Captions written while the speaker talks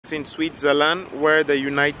is in Switzerland, where the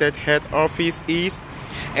United Head Office is.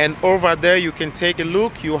 And over there you can take a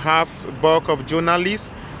look. You have a bulk of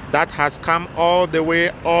journalists that has come all the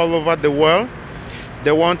way all over the world.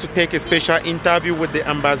 They want to take a special interview with the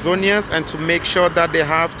Ambazonians and to make sure that they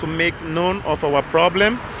have to make known of our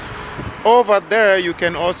problem. Over there you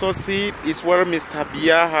can also see is where Mr.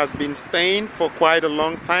 Biya has been staying for quite a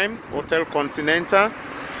long time, Hotel Continental.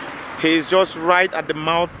 He is just right at the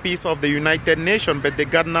mouthpiece of the United Nations, but they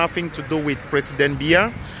got nothing to do with President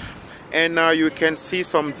Biya. And you can see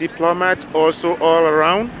some diplomats also all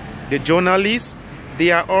around. The journalists,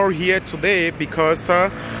 they are all here today because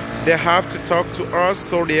they have to talk to us,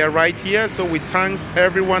 so they are right here. So we thank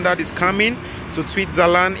everyone that is coming to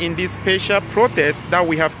Switzerland in this special protest that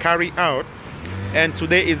we have carried out. And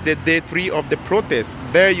today is the day 3 of the protest.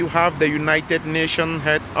 There you have the United Nations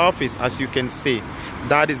head office, as you can see.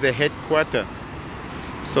 That is the headquarters.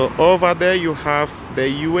 So over there you have the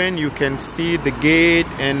UN. You can see the gate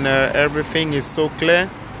and everything is so clear.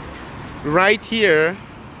 Right here,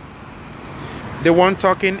 the one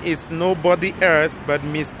talking is nobody else but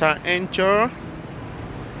Mr. Encher.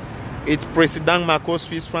 It's President Marco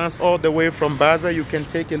Swiss France all the way from Basel. You can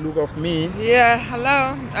take a look of me. Yeah,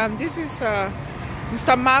 hello. This is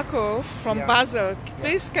Mr. Marco from Basel.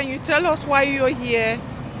 Please, can you tell us why you're here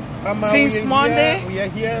since Monday? We are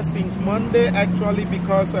here since Monday actually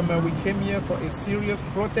because we came here for a serious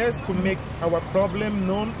protest to make our problem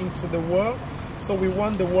known into the world. So we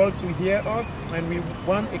want the world to hear us, and we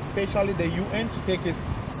want especially the UN to take a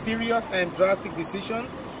serious and drastic decision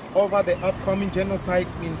over the upcoming genocide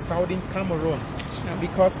in Southern Cameroon.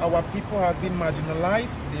 Because our people has been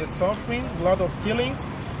marginalized, they are suffering, a lot of killings.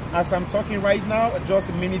 As I'm talking right now, just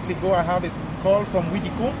a minute ago, I have a call from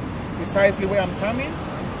Widikum, precisely where I'm coming.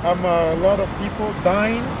 A lot of people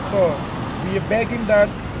dying, so we are begging that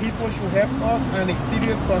people should help us and a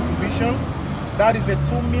serious contribution. That is a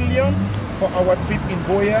 2 million for our trip in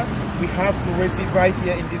Boya. We have to raise it right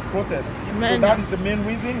here in this protest. Amen. So that is the main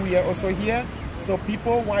reason we are also here. So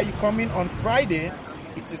people, why you coming on Friday,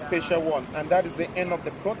 it's a special one, and that is the end of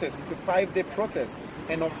the protest. It's a 5-day protest,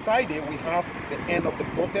 and on Friday we have the end of the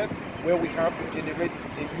protest where we have to generate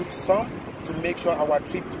a huge sum to make sure our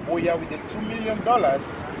trip to Boya with the $2 million,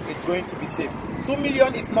 it's going to be safe. 2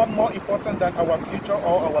 million is not more important than our future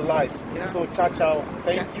or our life. So ciao ciao,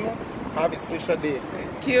 thank you, have a special day.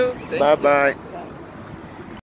 Thank you. Bye bye.